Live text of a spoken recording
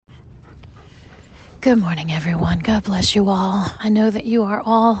Good morning, everyone. God bless you all. I know that you are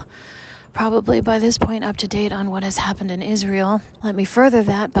all probably by this point up to date on what has happened in Israel. Let me further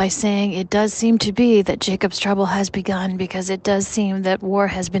that by saying it does seem to be that Jacob's trouble has begun, because it does seem that war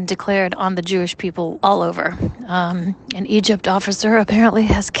has been declared on the Jewish people all over. An Egypt officer apparently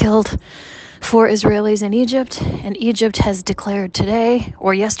has killed 4 Israelis in Egypt, and Egypt has declared today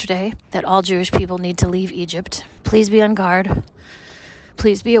or yesterday that all Jewish people need to leave Egypt. Please be on guard.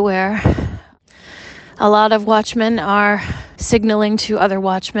 Please be aware. A lot of watchmen are signaling to other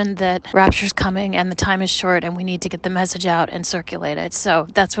watchmen that rapture's coming and the time is short and we need to get the message out and circulate it. So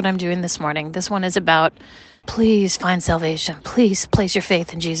that's what I'm doing this morning. This one is about, please find salvation. Please place your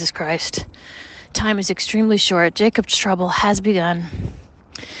faith in Jesus Christ. Time is extremely short. Jacob's trouble has begun.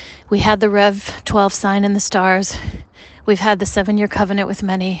 We had the Rev 12 sign in the stars. We've had the 7-year covenant with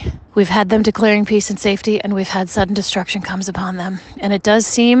many. We've had them declaring peace and safety, and we've had sudden destruction comes upon them. And it does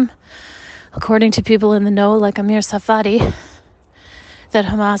seem, according to people in the know, like Amir Safadi, that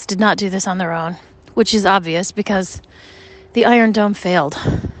Hamas did not do this on their own, which is obvious because the Iron Dome failed,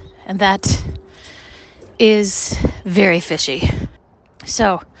 and that is very fishy.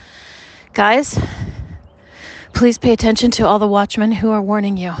 So, guys, please pay attention to all the watchmen who are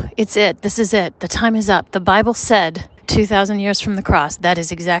warning you. It's it. This is it. The time is up. The Bible said 2,000 years from the cross. That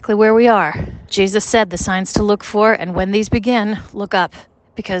is exactly where we are. Jesus said the signs to look for, and when these begin, look up,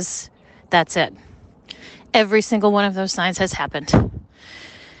 because that's it. Every single one of those signs has happened.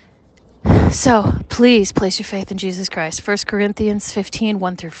 So please place your faith in Jesus Christ. 1 Corinthians 15,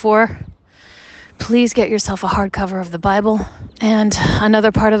 1-4. Please get yourself a hardcover of the Bible. And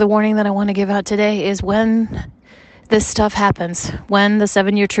another part of the warning that I want to give out today is when this stuff happens, when the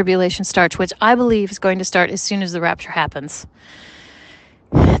 7-year tribulation starts, which I believe is going to start as soon as the rapture happens.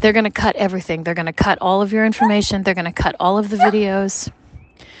 They're going to cut everything. They're going to cut all of your information. They're going to cut all of the videos.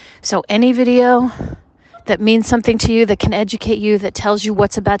 So any video that means something to you, that can educate you, that tells you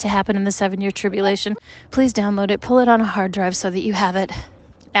what's about to happen in the 7-year tribulation, please download it, pull it on a hard drive so that you have it.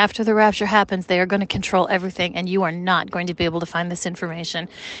 After the rapture happens, they are going to control everything, and you are not going to be able to find this information.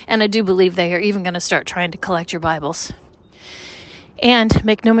 And I do believe they are even going to start trying to collect your Bibles. And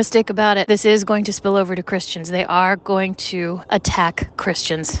make no mistake about it, this is going to spill over to Christians. They are going to attack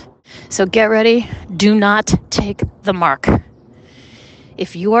Christians. So get ready. Do not take the mark.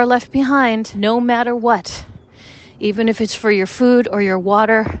 If you are left behind, no matter what, even if it's for your food or your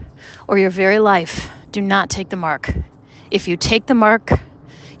water or your very life, do not take the mark. If you take the mark,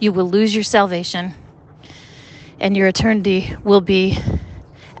 you will lose your salvation, and your eternity will be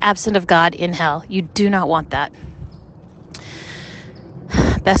absent of God in hell. You do not want that.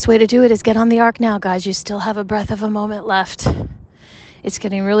 Best way to do it is get on the ark now, guys. You still have a breath of a moment left. It's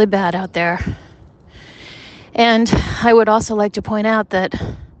getting really bad out there. And I would also like to point out that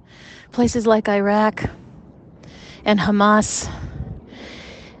places like Iraq and Hamas,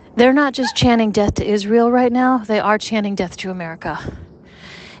 they're not just chanting death to Israel right now, they are chanting death to America.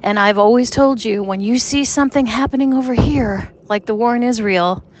 And I've always told you, when you see something happening over here, like the war in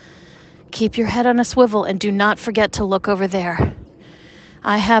Israel, keep your head on a swivel and do not forget to look over there.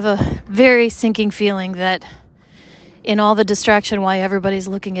 I have a very sinking feeling that in all the distraction while everybody's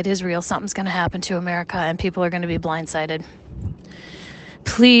looking at Israel, something's going to happen to America and people are going to be blindsided.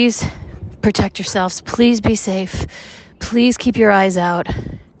 Please protect yourselves. Please be safe. Please keep your eyes out.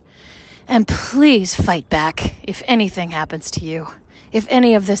 And please fight back if anything happens to you. If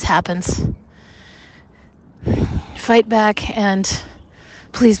any of this happens, fight back and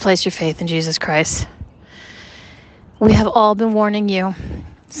please place your faith in Jesus Christ. We have all been warning you.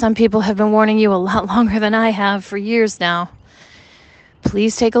 Some people have been warning you a lot longer than I have, for years now.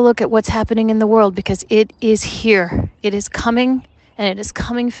 Please take a look at what's happening in the world, because it is here. It is coming, and it is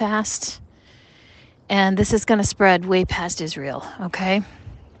coming fast. And this is going to spread way past Israel, okay?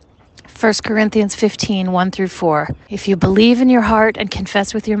 1 Corinthians 15, 1-4. If you believe in your heart and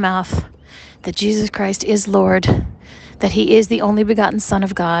confess with your mouth that Jesus Christ is Lord, that he is the only begotten Son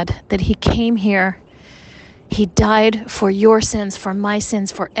of God, that he came here, he died for your sins, for my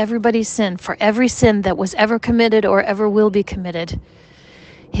sins, for everybody's sin, for every sin that was ever committed or ever will be committed.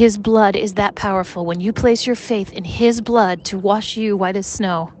 His blood is that powerful. When you place your faith in his blood to wash you white as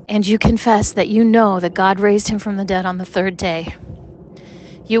snow, and you confess that you know that God raised him from the dead on the 3rd day,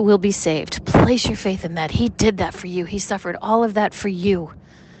 you will be saved. Place your faith in that. He did that for you. He suffered all of that for you.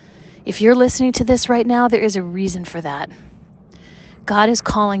 If you're listening to this right now, there is a reason for that. God is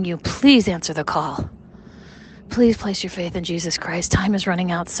calling you. Please answer the call. Please place your faith in Jesus Christ. Time is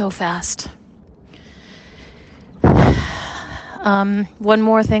running out so fast. One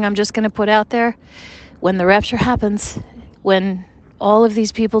more thing I'm just going to put out there. When the rapture happens, when all of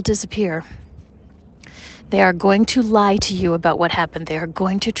these people disappear, They are going to lie to you about what happened. They are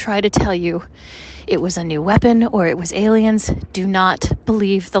going to try to tell you it was a new weapon or it was aliens. Do not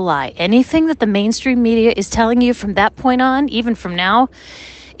believe the lie. Anything that the mainstream media is telling you from that point on, even from now,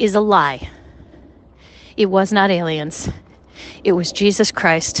 is a lie. It was not aliens. It was Jesus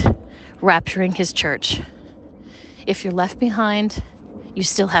Christ rapturing his church. If you're left behind, you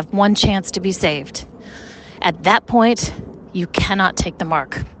still have one chance to be saved. At that point, you cannot take the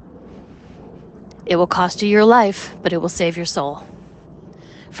mark. It will cost you your life, but it will save your soul.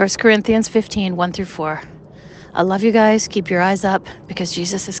 1 Corinthians 15, 1-4. I love you guys. Keep your eyes up because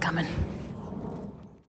Jesus is coming.